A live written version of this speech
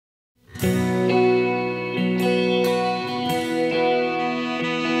Strands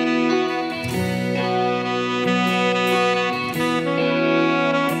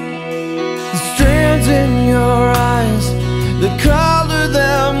in your eyes, the color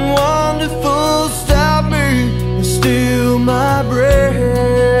them wonderful, stop me and steal my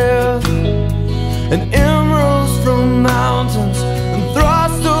breath. And emeralds from mountains and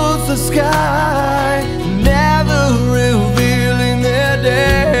thrusts towards the sky, never revealing their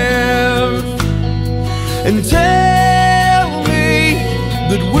depth. And tell me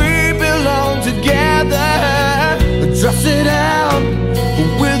that we belong together, dress it out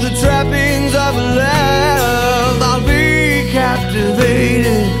with the trappings of love. I'll be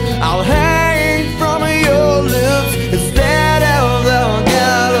captivated, I'll hang from your lips instead of the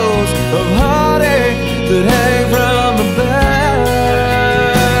gallows of heartache that hang from above.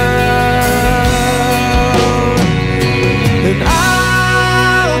 And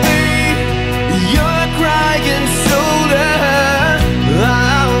I'll be your crying shoulder,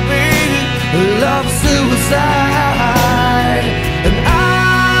 I'll be love suicide. And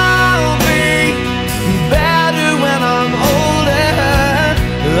I'll be better when I'm older,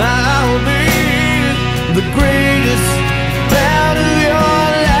 I'll be the greatest part of your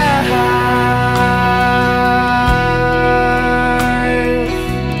life.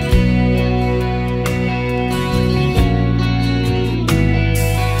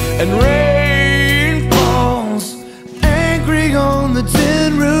 And rain falls angry on the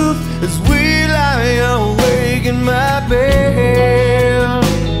tin roof as we lie awake in my bed.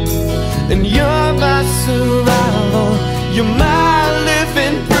 And you're my survival, you're my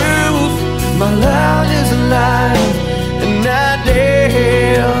living proof. My love is alive and not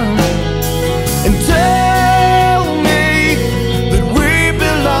dead. And tell me that we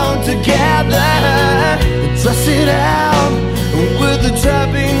belong together, dress it out with the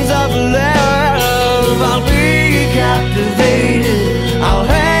trappings of love. I'll be captivated, I'll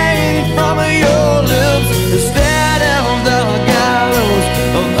hang from your lips instead of the gallows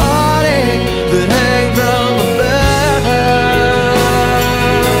of heartache that hang from above.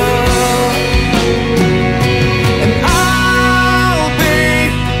 And I'll be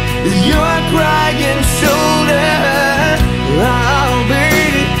your crying shoulder, I'll be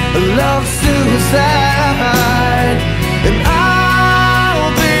love suicide. And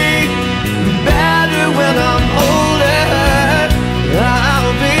I'll be better when I'm older,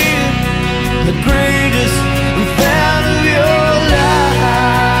 I'll be the greatest fan of your life.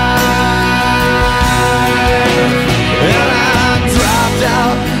 And I dropped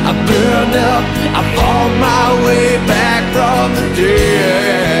out, I burned up, I fought my way back from the dead.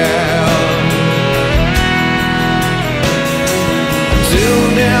 Till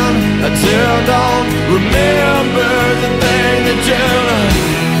then, I turned on, remember the thing that you